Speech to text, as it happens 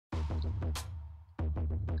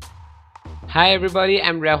Hi everybody,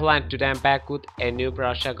 I'm Rahul and today I'm back with a new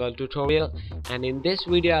ProShow tutorial, and in this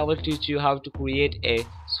video I will teach you how to create a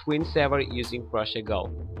screensaver using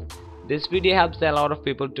ProShow. This video helps a lot of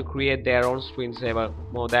people to create their own screensaver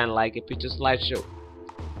more than like a picture slideshow.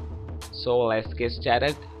 So let's get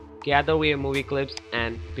started. Gather your movie clips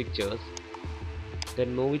and pictures,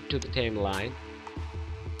 then move it to the timeline,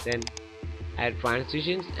 then add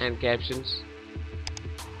transitions and captions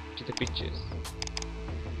to the pictures.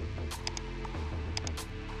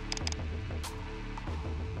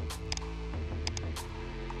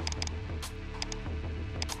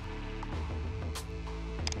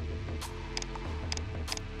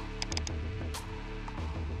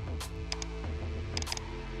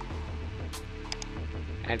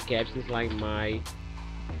 Add captions like my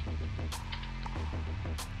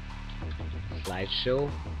slideshow.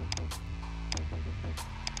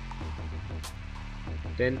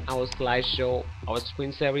 Then our slideshow, our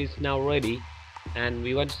screensaver is now ready, and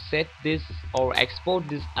we want to set this or export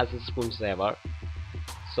this as a screensaver.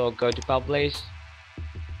 So go to Publish,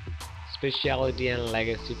 Specialty and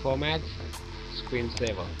Legacy Formats,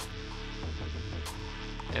 Screensaver,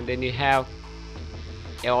 and then you have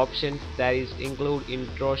options that is include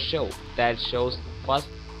intro show that shows first.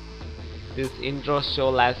 This intro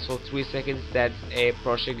show lasts for 3 seconds. That's a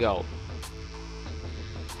ProShow.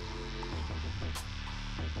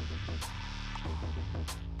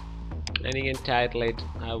 And you can title it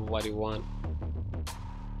what you want.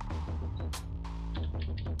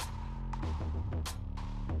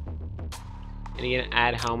 And you can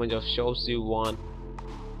add how much of shows you want.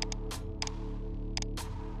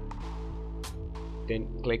 Then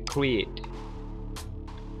click create,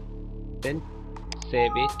 then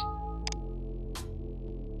save it,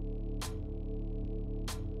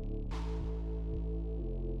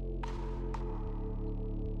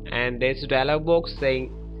 and there's a dialog box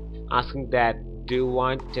asking that do you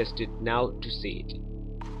want to test it now to see it.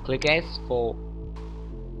 Click S for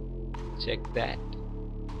check that.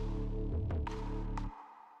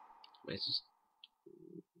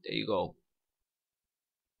 There you go.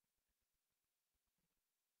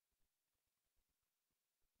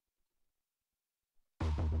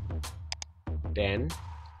 Then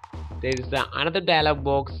there is another dialog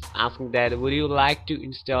box asking that would you like to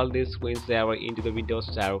install this screensaver into the Windows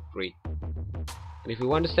directory. And if you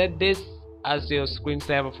want to set this as your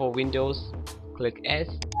screensaver for Windows, click S.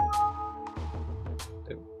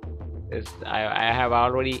 I have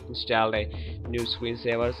already installed a new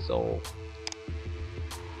screensaver, so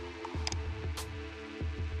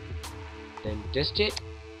then test it.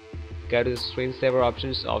 Go to the screensaver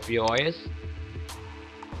options of your OS.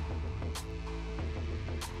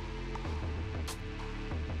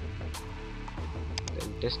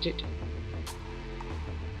 Test it.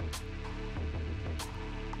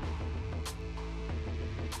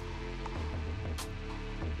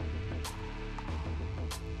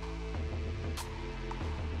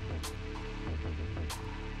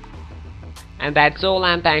 And that's all,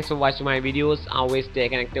 and thanks for watching my videos. Always stay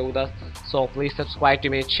connected with us, so please subscribe to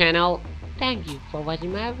my channel. Thank you for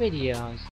watching my videos.